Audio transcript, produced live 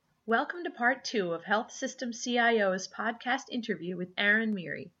Welcome to part 2 of Health System CIO's podcast interview with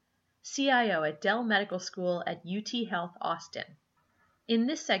Miri, CIO at Dell Medical School at UT Health Austin. In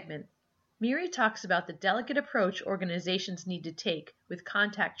this segment, Miri talks about the delicate approach organizations need to take with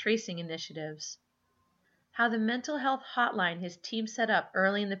contact tracing initiatives, how the mental health hotline his team set up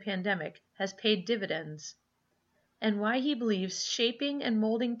early in the pandemic has paid dividends, and why he believes shaping and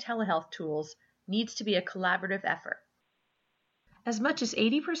molding telehealth tools needs to be a collaborative effort. As much as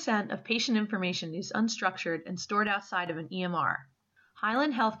 80% of patient information is unstructured and stored outside of an EMR.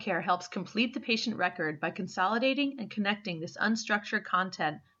 Highland Healthcare helps complete the patient record by consolidating and connecting this unstructured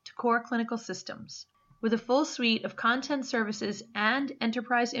content to core clinical systems. With a full suite of content services and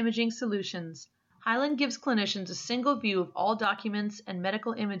enterprise imaging solutions, Highland gives clinicians a single view of all documents and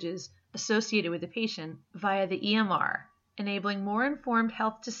medical images associated with the patient via the EMR, enabling more informed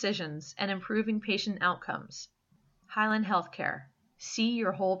health decisions and improving patient outcomes. Highland Healthcare. See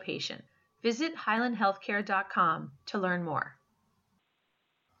your whole patient. Visit highlandhealthcare.com to learn more.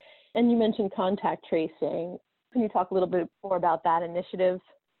 And you mentioned contact tracing. Can you talk a little bit more about that initiative?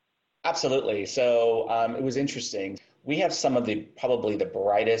 Absolutely. So it was interesting. We have some of probably the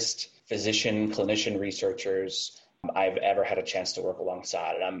brightest physician, clinician researchers I've ever had a chance to work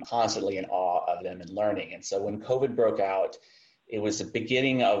alongside. And I'm constantly in awe of them and learning. And so when COVID broke out, it was the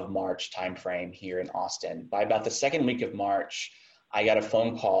beginning of March timeframe here in Austin. By about the second week of March, I got a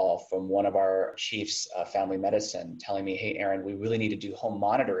phone call from one of our chiefs of family medicine telling me, hey, Aaron, we really need to do home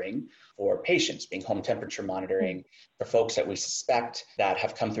monitoring for patients, being home temperature monitoring for folks that we suspect that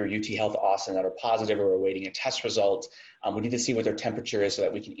have come through UT Health Austin that are positive or awaiting a test result. We need to see what their temperature is so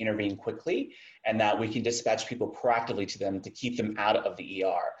that we can intervene quickly and that we can dispatch people proactively to them to keep them out of the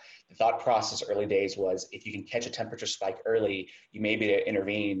ER. The thought process early days was if you can catch a temperature spike early, you may be able to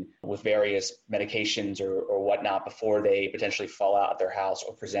intervene with various medications or whatnot before they potentially fall out of their house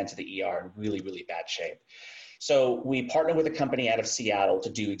or present to the ER in really, really bad shape. So we partnered with a company out of Seattle to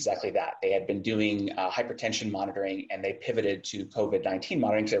do exactly that. They had been doing hypertension monitoring and they pivoted to COVID-19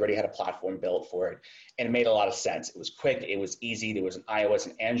 monitoring because they already had a platform built for it. And it made a lot of sense. It was quick, it was easy. There was an iOS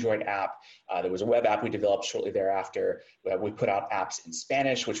and Android app. There was a web app we developed shortly thereafter. We put out apps in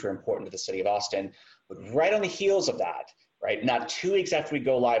Spanish, which were important to the city of Austin. But right on the heels of that, right, not 2 weeks after we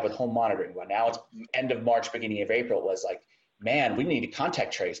go live with home monitoring, well, now it's end of March, beginning of April, it was like, man, we need to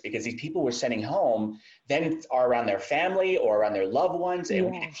contact trace because these people we're sending home then are around their family or around their loved ones, and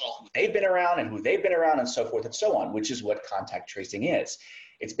we need to call who they've been around and who they've been around and so forth and so on, which is what contact tracing is.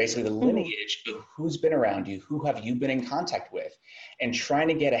 It's basically the lineage of who's been around you, who have you been in contact with, and trying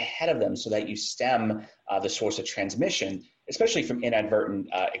to get ahead of them so that you stem the source of transmission, especially from inadvertent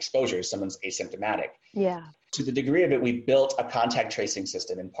exposure if someone's asymptomatic. Yeah. To the degree of it, we built a contact tracing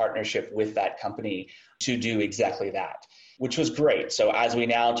system in partnership with that company to do exactly that, which was great. So as we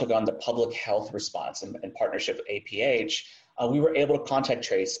now took on the public health response in partnership with APH, we were able to contact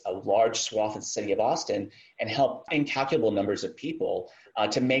trace a large swath of the city of Austin and help incalculable numbers of people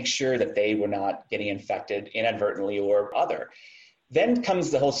to make sure that they were not getting infected inadvertently or other. Then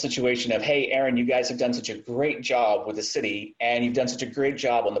comes the whole situation of, hey, Aaron, you guys have done such a great job with the city, and you've done such a great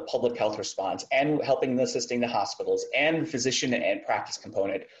job on the public health response and helping and assisting the hospitals and physician and practice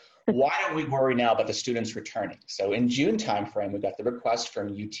component. Why don't we worry now about the students returning? So in June timeframe, we got the request from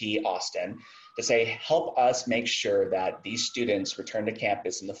UT Austin to say, help us make sure that these students return to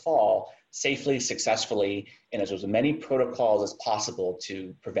campus in the fall safely, successfully, and as many protocols as possible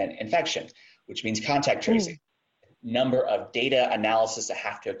to prevent infection, which means contact tracing. Number of data analysis that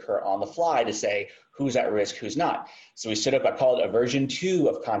have to occur on the fly to say who's at risk, who's not. So we stood up, I call it a version 2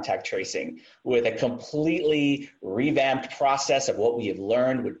 of contact tracing with a completely revamped process of what we have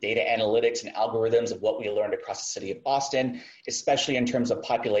learned with data analytics and algorithms of what we learned across the city of Austin, especially in terms of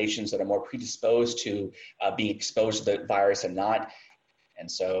populations that are more predisposed to being exposed to the virus and not. And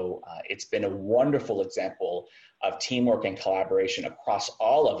so it's been a wonderful example of teamwork and collaboration across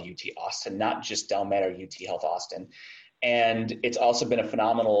all of UT Austin, not just Dell Med or UT Health Austin. And it's also been a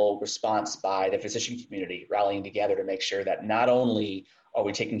phenomenal response by the physician community rallying together to make sure that not only are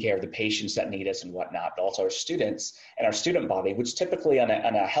we taking care of the patients that need us and whatnot, but also our students and our student body, which typically on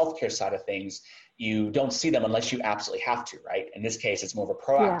a healthcare side of things, you don't see them unless you absolutely have to, right? In this case, it's more of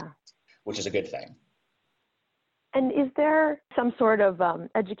a proactive, which is a good thing. And is there some sort of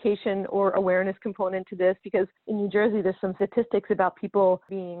education or awareness component to this? Because in New Jersey, there's some statistics about people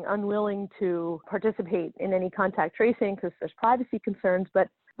being unwilling to participate in any contact tracing because there's privacy concerns. But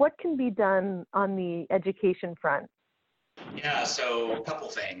what can be done on the education front? Yeah, so a couple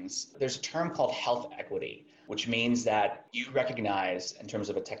things. There's a term called health equity, which means that you recognize in terms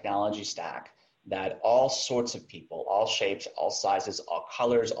of a technology stack that all sorts of people, all shapes, all sizes, all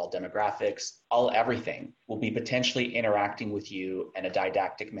colors, all demographics, all everything will be potentially interacting with you in a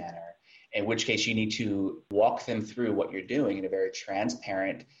didactic manner, in which case you need to walk them through what you're doing in a very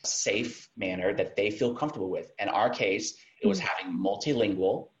transparent, safe manner that they feel comfortable with. In our case, it was having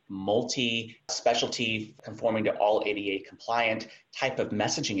multilingual, multi-specialty, conforming to all ADA compliant type of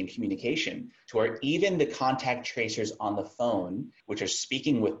messaging and communication, to where even the contact tracers on the phone, which are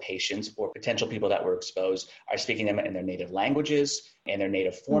speaking with patients or potential people that were exposed, are speaking them in their native languages, in their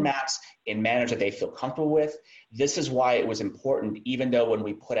native formats, in manners that they feel comfortable with. This is why it was important, even though when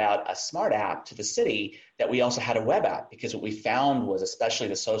we put out a smart app to the city, that we also had a web app, because what we found was, especially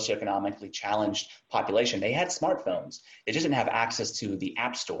the socioeconomically challenged population, they had smartphones. They just didn't have access to the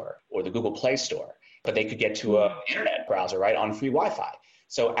App Store or the Google Play Store, but they could get to an internet browser, right, on free Wi-Fi.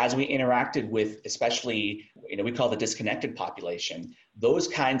 So as we interacted with, especially, we call the disconnected population, those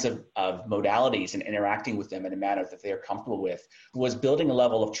kinds of modalities and interacting with them in a manner that they're comfortable with was building a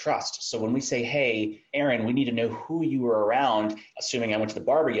level of trust. So when we say, hey, Aaron, we need to know who you were around, assuming I went to the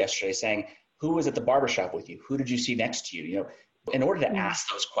barber yesterday, saying, who was at the barbershop with you? Who did you see next to you? In order to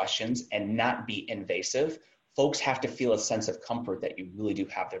ask those questions and not be invasive, folks have to feel a sense of comfort that you really do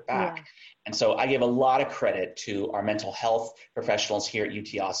have their back. Yeah. And so I give a lot of credit to our mental health professionals here at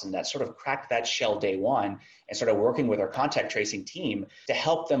UT Austin that sort of cracked that shell day one and started working with our contact tracing team to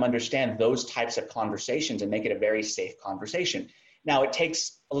help them understand those types of conversations and make it a very safe conversation. Now, it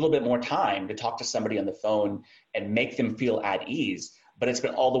takes a little bit more time to talk to somebody on the phone and make them feel at ease, but it's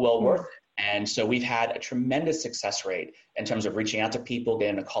been all the well worth it. And so we've had a tremendous success rate in terms of reaching out to people,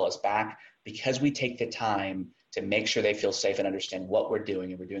 getting them to call us back, because we take the time to make sure they feel safe and understand what we're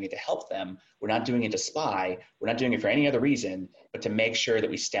doing, and we're doing it to help them. We're not doing it to spy. We're not doing it for any other reason, but to make sure that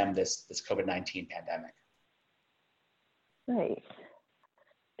we stem this COVID-19 pandemic. Right.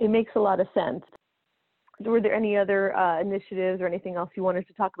 It makes a lot of sense. Were there any other initiatives or anything else you wanted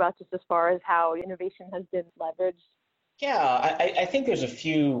to talk about, just as far as how innovation has been leveraged? Yeah, I think there's a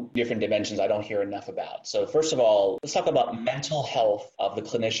few different dimensions I don't hear enough about. So first of all, let's talk about mental health of the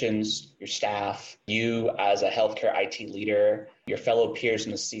clinicians, your staff, you as a healthcare IT leader, your fellow peers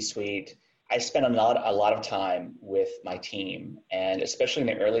in the C-suite. I spent a lot of time with my team, and especially in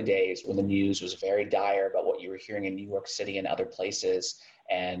the early days when the news was very dire about what you were hearing in New York City and other places,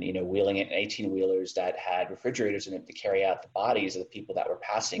 and wheeling in 18-wheelers that had refrigerators in it to carry out the bodies of the people that were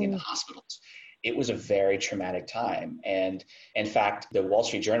passing in the hospitals. It was a very traumatic time. And in fact, the Wall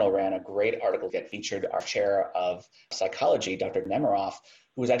Street Journal ran a great article that featured our chair of psychology, Dr. Nemiroff,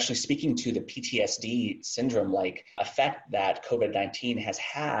 who was actually speaking to the PTSD syndrome-like effect that COVID-19 has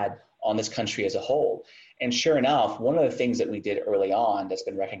had on this country as a whole. And sure enough, one of the things that we did early on that's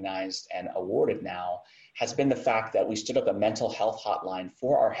been recognized and awarded now has been the fact that we stood up a mental health hotline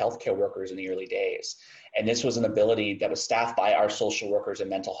for our healthcare workers in the early days. And this was an ability that was staffed by our social workers and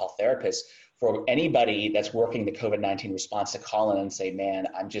mental health therapists for anybody that's working the COVID-19 response to call in and say, man,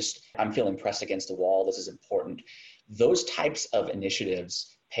 I'm feeling pressed against the wall. This is important. Those types of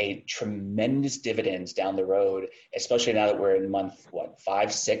initiatives paid tremendous dividends down the road, especially now that we're in month,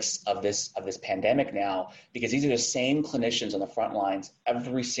 5, 6 of this pandemic now, because these are the same clinicians on the front lines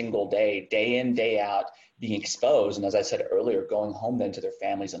every single day, day in, day out, being exposed. And as I said earlier, going home then to their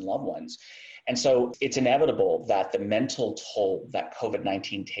families and loved ones. And so it's inevitable that the mental toll that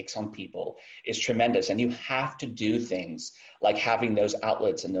COVID-19 takes on people is tremendous. And you have to do things like having those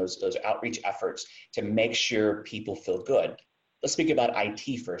outlets and those outreach efforts to make sure people feel good. Let's speak about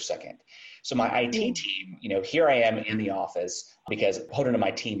IT for a second. So my IT team, here I am in the office because a component of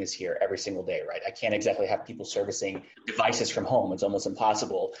my team is here every single day, right? I can't exactly have people servicing devices from home. It's almost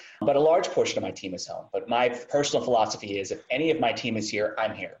impossible. But a large portion of my team is home. But my personal philosophy is if any of my team is here,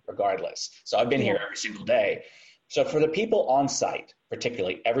 I'm here regardless. So I've been here every single day. So for the people on site,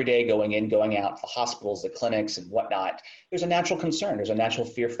 particularly every day going in, going out, the hospitals, the clinics and whatnot, there's a natural concern. There's a natural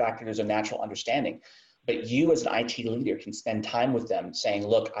fear factor. There's a natural understanding. But you as an IT leader can spend time with them saying,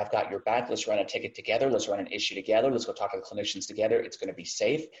 look, I've got your back. Let's run a ticket together. Let's run an issue together. Let's go talk to the clinicians together. It's going to be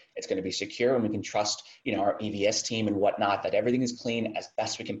safe. It's going to be secure. And we can trust, our EVS team and whatnot, that everything is clean as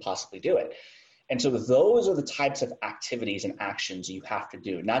best we can possibly do it. And so those are the types of activities and actions you have to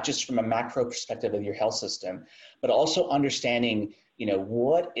do, not just from a macro perspective of your health system, but also understanding,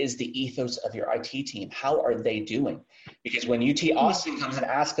 what is the ethos of your IT team? How are they doing? Because when UT Austin comes and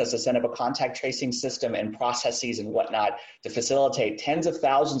asks us to set up a contact tracing system and processes and whatnot to facilitate tens of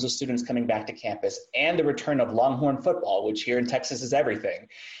thousands of students coming back to campus and the return of Longhorn football, which here in Texas is everything,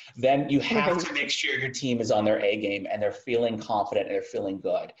 then you have to make sure your team is on their A game and they're feeling confident and they're feeling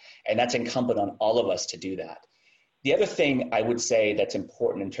good. And that's incumbent on all of us to do that. The other thing I would say that's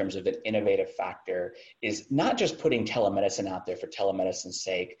important in terms of an innovative factor is not just putting telemedicine out there for telemedicine's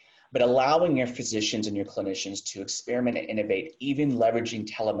sake, but allowing your physicians and your clinicians to experiment and innovate, even leveraging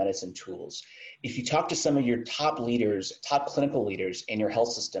telemedicine tools. If you talk to some of your top leaders, top clinical leaders in your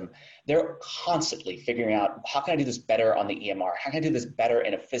health system, they're constantly figuring out, how can I do this better on the EMR? How can I do this better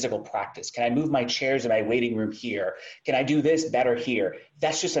in a physical practice? Can I move my chairs in my waiting room here? Can I do this better here?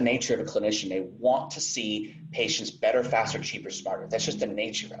 That's just the nature of a clinician. They want to see patients better, faster, cheaper, smarter. That's just the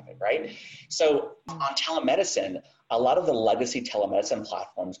nature of it, right? So on telemedicine, a lot of the legacy telemedicine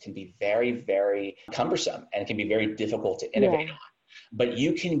platforms can be very, very cumbersome and can be very difficult to innovate on. But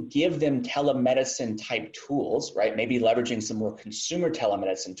you can give them telemedicine type tools, right? Maybe leveraging some more consumer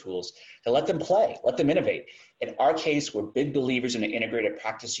telemedicine tools to let them play, let them innovate. In our case, we're big believers in an integrated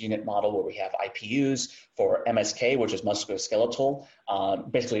practice unit model where we have IPUs for MSK, which is musculoskeletal,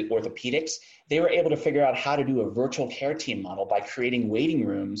 basically orthopedics. They were able to figure out how to do a virtual care team model by creating waiting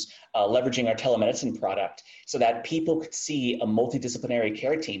rooms, leveraging our telemedicine product so that people could see a multidisciplinary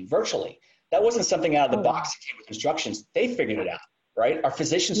care team virtually. That wasn't something out of the box that came with instructions. They figured it out, right? Our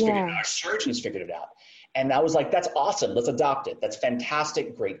physicians figured it out. Our surgeons figured it out. And I was like, that's awesome. Let's adopt it. That's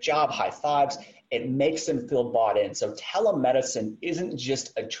fantastic. Great job. High fives. It makes them feel bought in. So telemedicine isn't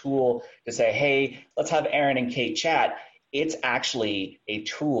just a tool to say, hey, let's have Aaron and Kate chat. It's actually a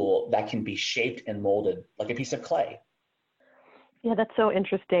tool that can be shaped and molded like a piece of clay. Yeah, that's so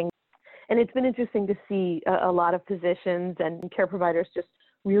interesting. And it's been interesting to see a lot of physicians and care providers just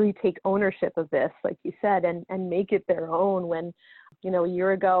really take ownership of this, like you said, and make it their own when, a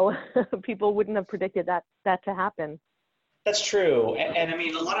year ago, people wouldn't have predicted that to happen. That's true. And I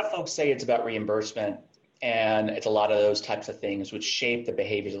mean, a lot of folks say it's about reimbursement, and it's a lot of those types of things which shape the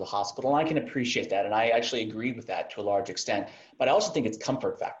behaviors of the hospital. And I can appreciate that. And I actually agree with that to a large extent. But I also think it's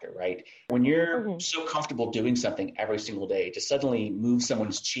comfort factor, right? When you're so comfortable doing something every single day, to suddenly move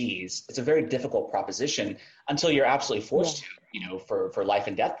someone's cheese, it's a very difficult proposition until you're absolutely forced to, for life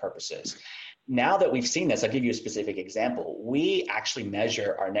and death purposes. Now that we've seen this, I'll give you a specific example. We actually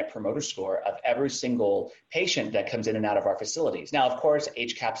measure our net promoter score of every single patient that comes in and out of our facilities. Now, of course,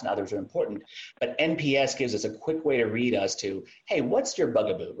 HCAHPS and others are important, but NPS gives us a quick way to read us to, hey, what's your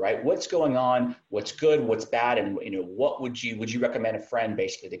bugaboo, right? What's going on? What's good? What's bad? And what would you recommend a friend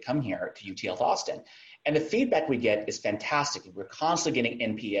basically to come here to UT Health Austin? And the feedback we get is fantastic. We're constantly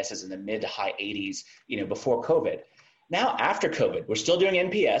getting NPSs in the mid to high 80s, before COVID. Now, after COVID, we're still doing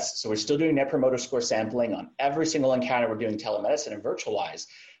NPS, so we're still doing net promoter score sampling on every single encounter we're doing telemedicine and virtualized,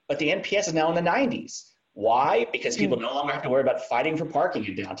 but the NPS is now in the 90s. Why? Because people no longer have to worry about fighting for parking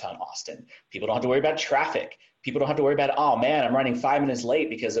in downtown Austin. People don't have to worry about traffic. People don't have to worry about, oh man, I'm running 5 minutes late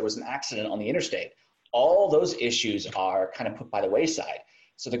because there was an accident on the interstate. All those issues are kind of put by the wayside.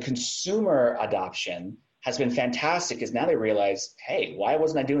 So the consumer adoption has been fantastic because now they realize, hey, why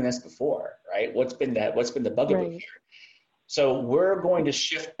wasn't I doing this before, right? What's been the bugaboo here? So we're going to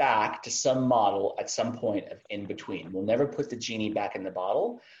shift back to some model at some point of in between. We'll never put the genie back in the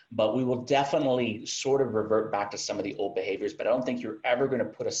bottle, but we will definitely sort of revert back to some of the old behaviors. But I don't think you're ever going to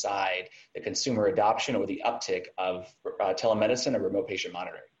put aside the consumer adoption or the uptick of telemedicine or remote patient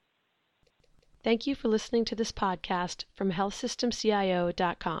monitoring. Thank you for listening to this podcast from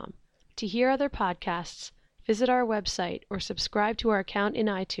healthsystemcio.com. To hear other podcasts, visit our website or subscribe to our account in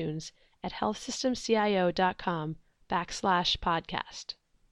iTunes at healthsystemcio.com/podcast.